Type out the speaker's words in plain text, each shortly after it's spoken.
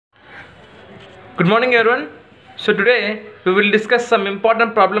Good morning everyone. So today we will discuss some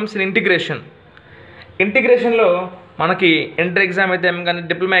important problems in integration. Integration lo manaki enter exam aithe gaani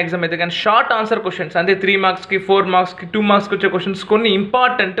diploma exam aithe gaani short answer questions ante 3 marks ki 4 marks ki 2 marks ki వచ్చే questions కొన్ని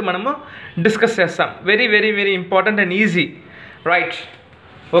important మనము discuss చేస్తాం. Very important and easy. Right.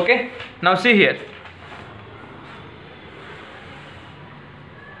 Okay. Now see here.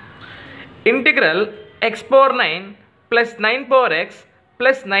 Integral x power 9 plus 9 power x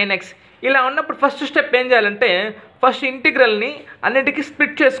plus 9x ఇలా ఉన్నప్పుడు first step ఏం చేయాలంటే first ఇంటిగ్రల్ని అన్నిటికీ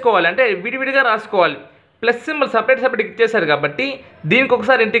split చేసుకోవాలి, అంటే విడివిడిగా రాసుకోవాలి. ప్లస్ సింబల్ సపరేట్ ఇచ్చేసారు కాబట్టి దీనికి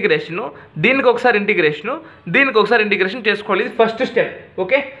ఒకసారి ఇంటిగ్రేషను, దీనికి ఒకసారి ఇంటిగ్రేషను, దీనికి ఒకసారి ఇంటిగ్రేషన్ చేసుకోవాలి. ఇది first step.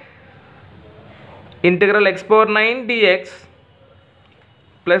 Okay, integral x power 9 dx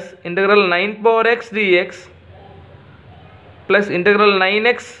plus integral 9 power x dx plus integral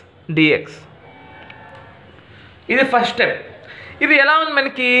 9x dx. ఇది ఫస్ట్ స్టెప్. ఇది ఎలా ఉంది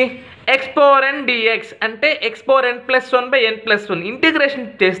మనకి x పవర్ n dx అంటే x power n plus 1 by n plus 1 integration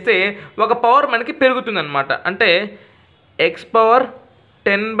చేస్తే ఒక పవర్ మనకి పెరుగుతుంది అనమాట, అంటే x power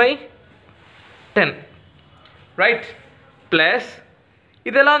 10 by 10 right. Plus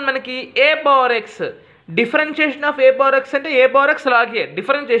ఇది ఎలా ఉంది మనకి a power x, differentiation of a power x అంటే a power x log a,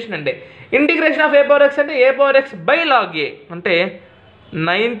 differentiation అంటే integration of a power x అంటే a power x by log a, అంటే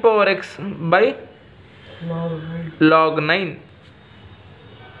 9 power x by log 9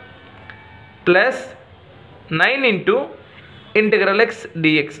 plus 9 into integral X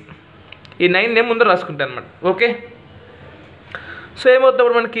dx. ఈ 9 నేను ముందు రాసుకుంటాను అనమాట. Okay, so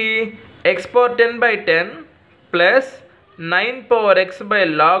ఏమవుతుంది మనకి X power 10 by 10 plus 9 power X by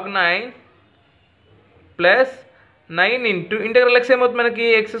log 9 plus 9 into integral X ఏమవుతుంది మనకి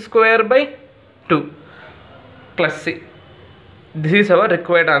X square by 2 plus C. This is our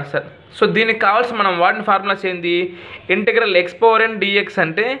required answer. So దీనికి కావాల్సి మనం వాడిన ఫార్ములాస్ ఏంది, ఇంటిగ్రల్ ఎక్స్ పవర్ ఎన్ డిఎక్స్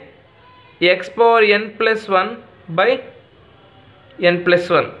అంటే x power n plus 1 by n plus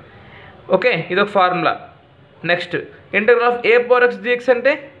 1. Okay, ఇదొక formula. Next integral of a power x dx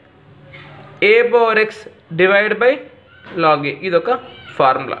అంటే a power x divide by log a, ఇదొక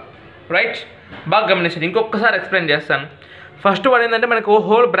formula. Right, బాగా గమనించండి. ఇంకొకసారి ఎక్స్ప్లెయిన్ చేస్తాను. First వాడు ఏంటంటే మనకు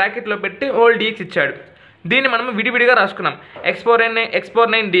హోల్ బ్రాకెట్లో పెట్టి హోల్ dx ఇచ్చాడు. దీన్ని మనం విడివిడిగా రాసుకున్నాం. x power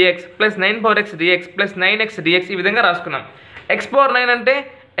 9 dx plus 9 power x dx plus 9x dx ఈ విధంగా రాసుకున్నాం. x పవర్ 9 అంటే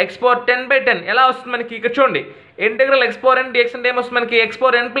x పవర్ 10 బై 10 ఎలా వస్తుంది మనకి ఇక్కడ చూడండి. Integral x power n dx అంటే ఏమొస్తుంది మనకి x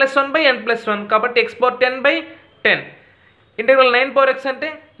power n plus 1 by n plus 1, కాబట్టి x power 10 by 10. Integral 9 power x అంటే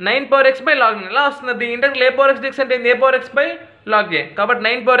 9 పవర్ x బై లాగ్ 9 ఎలా వస్తుంది. Integral a power x dx అంటే a power x by log a, కాబట్టి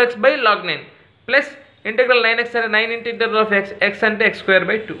 9 power x by log 9 plus integral 9x అంటే 9 into integral of x అంటే x square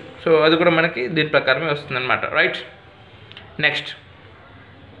by 2. So అది కూడా మనకి దీని ప్రకారమే వస్తుంది అనమాట. Right, next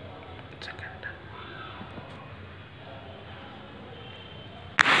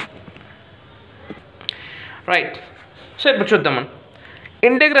right. సో ఇప్పుడు చూద్దాం మనం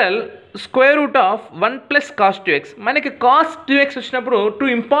integral square root of 1 plus cos 2x. మనకి కాస్ 2x వచ్చినప్పుడు 2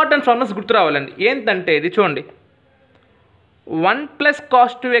 ఇంపార్టెంట్ ఫార్ములాస్ గుర్తు రావాలండి. ఏంటంటే ఇది చూడండి, 1 ప్లస్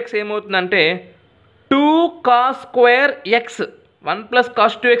కాస్ 2x ఏమవుతుందంటే 2 cos square X. 1 plus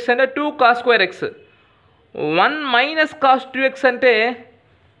cos 2x అంటే 2 cos square X. 1 minus cos 2x అంటే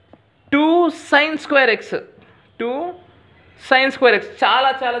 2 sine square X. 2 sine square X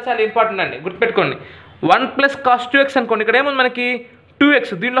చాలా చాలా చాలా ఇంపార్టెంట్ అండి, గుర్తుపెట్టుకోండి. 1 ప్లస్ కాస్ 2x అనుకోండి, ఇక్కడ ఏముంది మనకి 2x,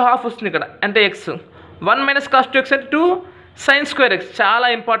 దీనిలో హాఫ్ వస్తుంది ఇక్కడ అంటే x. 1 మైనస్ కాస్ 2x అంటే 2 సైన్ స్క్వేర్ ఎక్స్, చాలా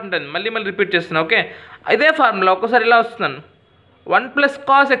ఇంపార్టెంట్ అండి. మళ్ళీ రిపీట్ చేస్తున్నాను. ఓకే, ఇదే ఫార్ములా ఒక్కోసారి ఇలా వస్తున్నాను. 1 ప్లస్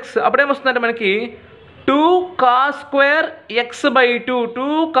కాస్ ఎక్స్ అప్పుడేమొస్తుందంటే మనకి 2 cos square X by 2,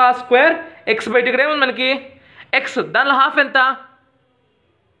 2 cos square X by 2. ఇక్కడ ఏముంది మనకి ఎక్స్, దానిలో హాఫ్ ఎంత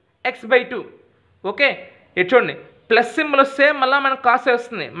ఎక్స్ బై 2. ఓకే, ఇది చూడండి, ప్లస్ సింబల్ వస్తే మళ్ళీ మనకు కాస్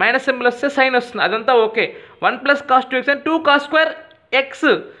వస్తుంది, మైనస్ సింబల్ వస్తే సైన్ వస్తుంది, అదంతా ఓకే. 1 ప్లస్ కాస్ 2x అంటే 2 cos square X,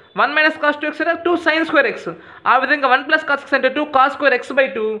 1 minus cos 2x అంటే 2 సైన్ స్క్వేర్ ఎక్స్. ఆ విధంగా 1 ప్లస్ కాస్ x అంటే 2 cos square X by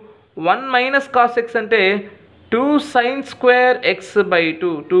 2, 1 minus cos x అంటే 2 sine square X by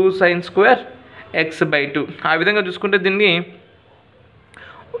 2, 2 sine square X by 2. ఆ విధంగా చూసుకుంటే దీన్ని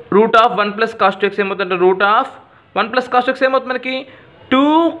root of 1 plus cos 2x ఏమవుతుందంటే root of 1 plus cos 2x ఏమవుతుంది మనకి 2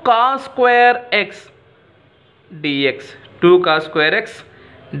 cos square X dx, 2 cos square X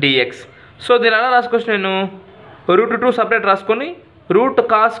dx. So దీని ఎలా రాసుకోవచ్చు, నేను రూట్ 2 సపరేట్ రాసుకొని root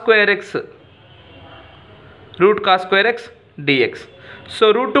cause square X dx. So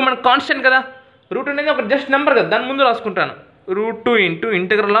root 2 మనకు కాన్స్టెంట్ కదా, రూట్ అనేది ఒక జస్ట్ నెంబర్ కదా, దాని ముందు రాసుకుంటాను. Route 2 into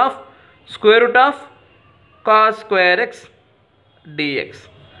integral of square root of cos square X dx.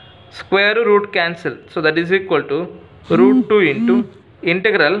 Square root cancel, so that is equal to root 2 into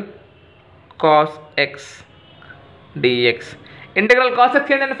integral cos X dx. Integral cos x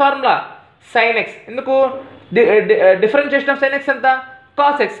ఏంటంటే formula sin x. ఎందుకు differentiation of sin x ఎంత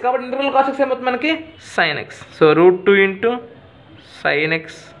cos x, కాబట్టి integral cos x ఏమవుతుంది మనకి sin x. So √2 into sin x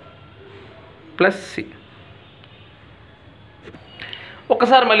plus c.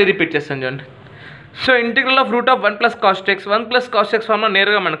 ఒకసారి మళ్ళీ repeat చేస్తాను చూడండి. So integral of √1 + cos 2x, 1 + cos x formula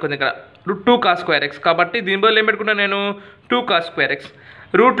నేరుగా మనకు ఉంది ఇక్కడ √2cos²x, కాబట్టి దీని బదులు ఏం పెట్టుకుంటాను నేను 2cos²x.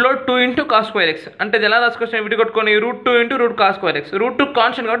 రూట్లో 2 ఇంటూ cos²x అంటే ఇది ఎలా రాసుకోవచ్చు, విడి కొట్టుకొని √2 ఇంటూ √cos²x. √2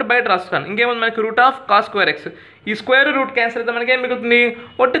 కాన్స్టెంట్ కాబట్టి బయట రాసుకోండి. ఇంకేముంది మనకి √cos²x, ఈ స్క్వేర్ రూట్ క్యాన్సిల్ అయితే మనకి ఏం మిగులుతుంది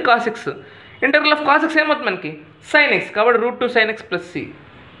ఒట్టి cos x. Integral of cos x ఏమవుతుంది మనకి sin x, కాబట్టి √2 sin x plus c.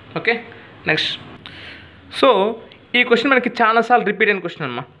 Okay next. So ఈ క్వశ్చన్ మనకి చాలాసార్లు రిపీట్ అయిన క్వశ్చన్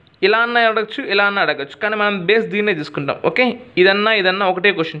అమ్మా. ఇలా అన్న అడగచ్చు, ఇలా అన్న అడగచ్చు, కానీ మనం బేస్ దీన్నే తీసుకుంటాం. ఓకే ఇదన్నా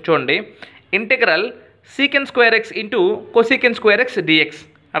ఒకటే క్వశ్చన్ చూడండి. Integral sec² x into cosec² x dx,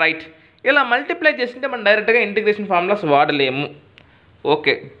 right. ఇలా మల్టిప్లై చేస్తుంటే మనం డైరెక్ట్గా integration formulas వాడలేము.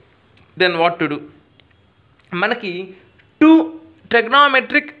 Okay then what to do, మనకి 2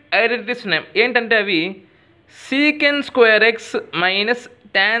 ట్రిగ్నోమెట్రిక్ ఐడెంటిటీస్ ఉన్నాయి. ఏంటంటే అవి sec² x minus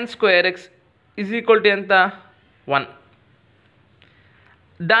tan² x is equal to ఎంత 1.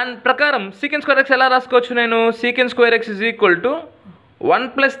 దాని ప్రకారం sec² x ఎలా రాసుకోవచ్చు నేను, sec² x is equal to 1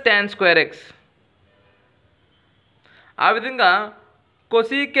 + tan² x. ఆ విధంగా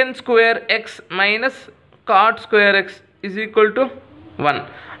cosec² x minus cot² x is equal to 1.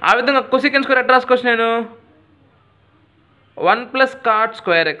 ఆ విధంగా cosec² ఎట్లా రాసుకోవచ్చు నేను 1 +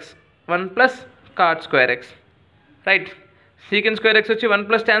 cot² x, 1 + cot² x, right. sec² x వచ్చి 1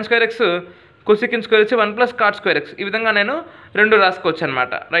 + tan² x, cosec² వచ్చి 1 + cot² x. ఈ విధంగా నేను 2 రాసుకోవచ్చు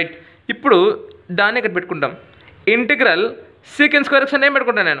అనమాట, రైట్. ఇప్పుడు దాన్ని ఇక్కడ పెట్టుకుంటాం. ఇంటిగ్రల్ sec² x అంటే ఏం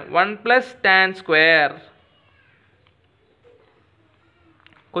పెట్టుకుంటాను నేను 1 + tan²,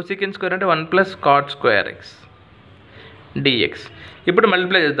 cosec² అంటే 1 + cot² x dx. ఇప్పుడు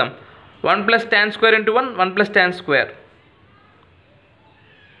మల్టిప్లై చేద్దాం. 1 + tan² into 1, 1 + tan²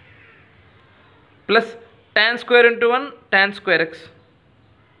 plus tan² into 1 tan² x,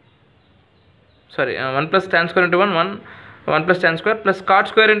 sorry 1 + tan² into 1, 1 + tan² plus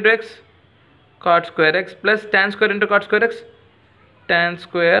cot² into x, cot² x plus tan² into cot² x, tan²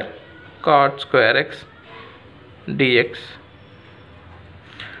 cot² x dx.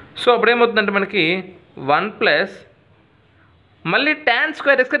 So అప్పుడు ఏమవుతుందంటే మనకి 1 plus మళ్ళీ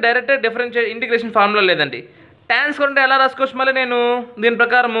tan² x direct differentiate integration formula లేదండి. tan² అంటే ఎలా రాసుకోవచ్చు మళ్ళీ నేను దీని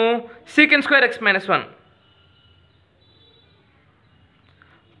ప్రకారము sec² x మైనస్ 1,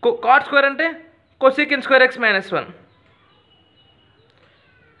 cot² అంటే cosec² x minus 1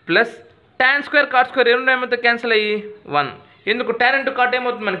 plus tan² cot² ఏమవుతుంది క్యాన్సిల్ అయ్యి 1. ఎందుకు tan ఇంటూ cot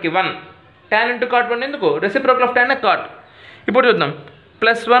ఏమవుతుంది మనకి 1, tan ఇంటూ cot 1 ఎందుకు రెసిప్రోకల్ ఆఫ్ tan cot. ఇప్పుడు చూద్దాం.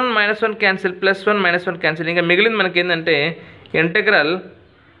 +1 -1 క్యాన్సిల్, +1 -1 క్యాన్సిల్. ఇంకా మిగిలింది మనకి ఏంటంటే integral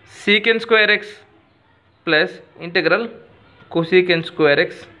sec² x plus integral cosec²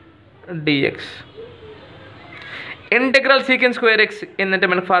 x dx. Integral sec² x ఏంటంటే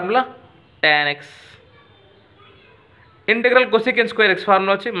మనకి formula tan x, integral cosec² x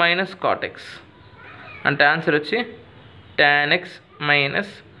formula వచ్చి మైనస్ cot x, అంటే ఆన్సర్ వచ్చి tan x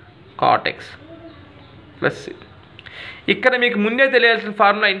minus cot x plus c. ఇక్కడ మీకు ముందే తెలియాల్సిన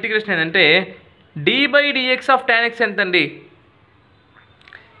ఫార్ములా ఇంటిగ్రేషన్ ఏంటంటే d/dx ఆఫ్ tan x ఎంతండి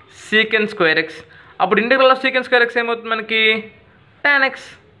sec² x. అప్పుడు ఇంటిగ్రల్ ఆఫ్ sec² x ఏమవుతుంది మనకి tan x,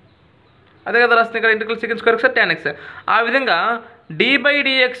 అదే కదా రాస్తుంది ఇక్కడ integral sec² x tan x. ఆ విధంగా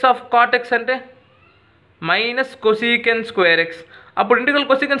d/dx ఆఫ్ cot x అంటే మైనస్ cosec² x. అప్పుడు ఇంటిగ్రల్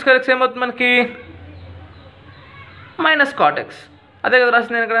cosec² x ఏమవుతుంది మనకి మైనస్ cot x, అదే కదా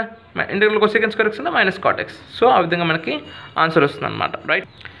రాసింది నేను ఇక్కడ ఇంటిగ్రల్ cosec² x అంటే మైనస్ cot x. సో ఆ విధంగా మనకి ఆన్సర్ వస్తుంది అనమాట, రైట్.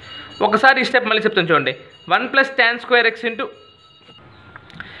 ఒకసారి ఈ స్టెప్ మళ్ళీ చెప్తాను చూడండి. 1 + tan² x ఇంటూ,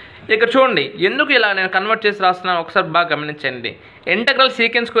 ఇక్కడ చూడండి ఎందుకు ఇలా నేను కన్వర్ట్ చేసి రాస్తున్నాను ఒకసారి బాగా గమనించండి. Integral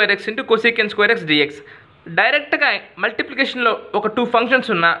sec² x into cosec² x dx. డైరెక్ట్గా మల్టిప్లికేషన్లో ఒక 2 ఫంక్షన్స్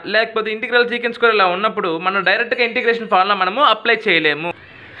ఉన్నా లేకపోతే ఇంటిగ్రల్ sec² ఇలా ఉన్నప్పుడు మనం డైరెక్ట్గా ఇంటిగ్రేషన్ ఫార్ములా మనము అప్లై చేయలేము.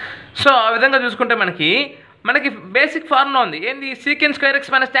 సో ఆ విధంగా చూసుకుంటే మనకి బేసిక్ ఫార్ములా ఉంది ఏంది sec² x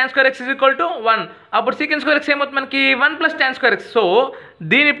minus tan² x is equal to 1. అప్పుడు sec² x ఏమవుతుంది మనకి 1 + tan² x. సో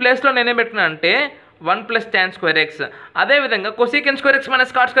దీని ప్లేస్లో నేనేం పెట్టినా అంటే 1 + tan² x. అదేవిధంగా cosec² x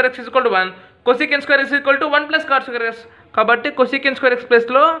minus cot² x is equal to 1, cosec² x equal to 1 + cot² x. కాబట్టి cosec² x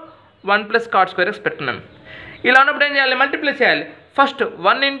ప్లేస్లో 1 + cot² x పెట్టున్నాను. ఇలా ఉన్నప్పుడు ఏం చేయాలి మల్టిప్లై చేయాలి. ఫస్ట్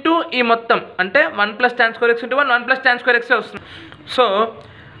 1 ఇంటూ ఈ మొత్తం అంటే 1 + tan² x into 1 + tan² x వస్తుంది. సో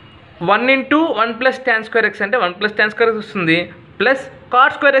 1 ఇంటూ 1 + tan² x అంటే 1 + tan² x వస్తుంది plus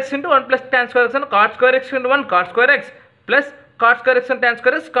cot² x into 1 + tan² x అంటే cot² x into 1 cot² x plus cot² x and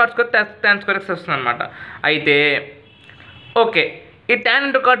tan² x cot² tan² x వస్తుంది అనమాట. అయితే okay ఈ tan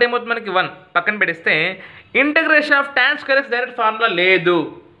into cot ఏమవుతుంది మనకి 1 పక్కన పెట్టిస్తే integration of tan square X direct formula లేదు.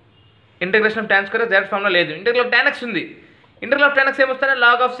 Integration of tan square X direct formula లేదు. Integral of tan x ఉంది. ఇంటిగ్రల్ ఆఫ్ tan x ఏమొస్తుంది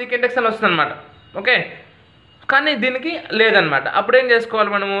log ఆఫ్ secant x అని వస్తుంది అనమాట. ఓకే, కానీ దీనికి లేదనమాట. అప్పుడు ఏం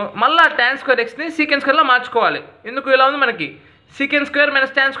చేసుకోవాలి మనము, మళ్ళీ tan స్క్వేర్ ఎక్స్ని secant స్క్వేర్లో మార్చుకోవాలి. ఎందుకు ఇలా ఉంది మనకి secant square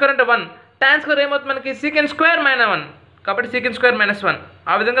minus tan square అంటే 1, tan స్క్వేర్ ఏమవుతుంది మనకి secant స్క్వేర్ మైనస్ 1 కాబట్టి secant స్క్వేర్ మైనస్ 1.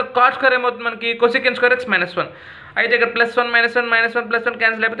 ఆ విధంగా cot స్క్వేర్ ఏమవుతుంది మనకి cosecant స్క్వేర్ ఎక్స్ మైనస్ 1. అయితే ఇక్కడ plus 1 minus 1 minus 1 plus 1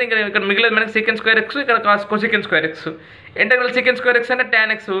 cancel అయిపోతే ఇక్కడ మిగిలేదు మనకి secant స్క్వేర్ ఎక్స్, ఇక్కడ cosecant square X. Integral secant square X అంటే tan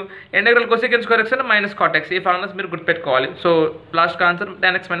X, integral cosecant square X అంటే మైనస్ cot ఎక్స్. ఈ ఫార్ములాస్ మీరు గుర్తుపెట్టుకోవాలి. So last answer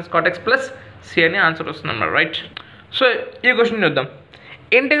tan X minus cot X plus C అని ఆన్సర్ వస్తుంది అన్నమాట, right. So ఈ క్వశ్చన్ చూద్దాం.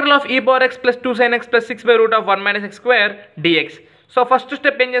 Integral of e power X plus 2 sin x plus 6 by root of 1 minus X square dx. So first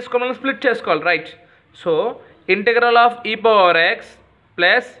step ఏం చేసుకోవాలి, మనం split చేసుకోవాలి, right. So integral of e power X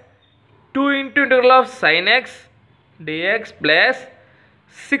plus 2 into integral of sin x dx plus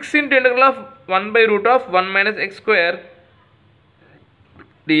 6 into integral of 1 by root of 1 minus X square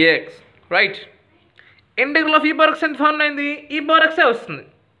dx, right. Integral of e power X ఎంత formula అయింది, e power x వస్తుంది,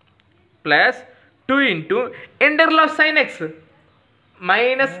 plus 2 into integral of sin x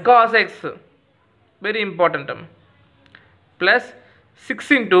minus cos x, very important, plus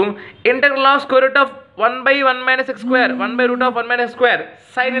 6 into integral of square root of 1 by 1 minus X square 1 by root of 1 minus square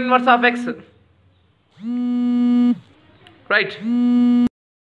sine inverse of x, right.